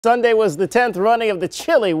Sunday was the 10th running of the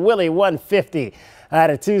Chilly Willy 150 at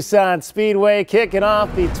a Tucson Speedway, kicking off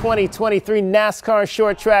the 2023 NASCAR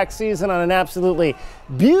short track season on an absolutely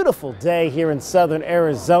beautiful day here in southern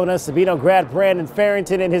Arizona. Sabino grad Brandon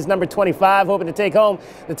Farrington in his number 25 hoping to take home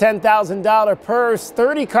the $10,000 purse.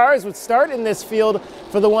 30 cars would start in this field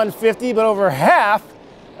for the 150, but over half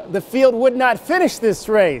the field would not finish this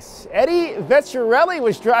race. Eddie Vecchiarelli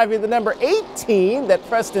was driving the number 18 that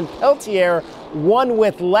Preston Peltier won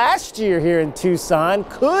with last year here in Tucson.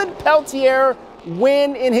 Could Peltier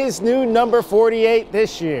win in his new number 48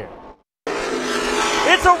 this year?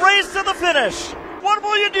 It's a race to the finish. What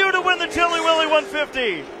will you do to win the Chilly Willy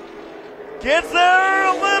 150? Gets there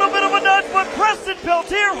a little bit of a nudge, but Preston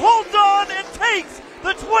Peltier holds on and takes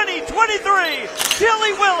the 2023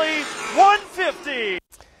 Chilly Willy 150.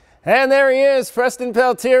 And there he is, Preston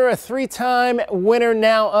Peltier, a three-time winner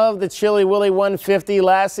now of the Chilly Willy 150.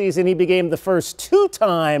 Last season, he became the first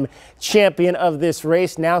two-time champion of this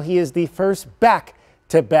race. Now he is the first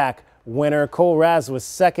back-to-back winner. Cole Raz was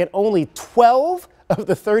second. Only 12 of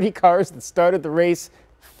the 30 cars that started the race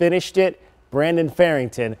finished it. Brandon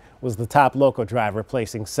Farrington was the top local driver,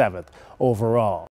 placing 7th overall.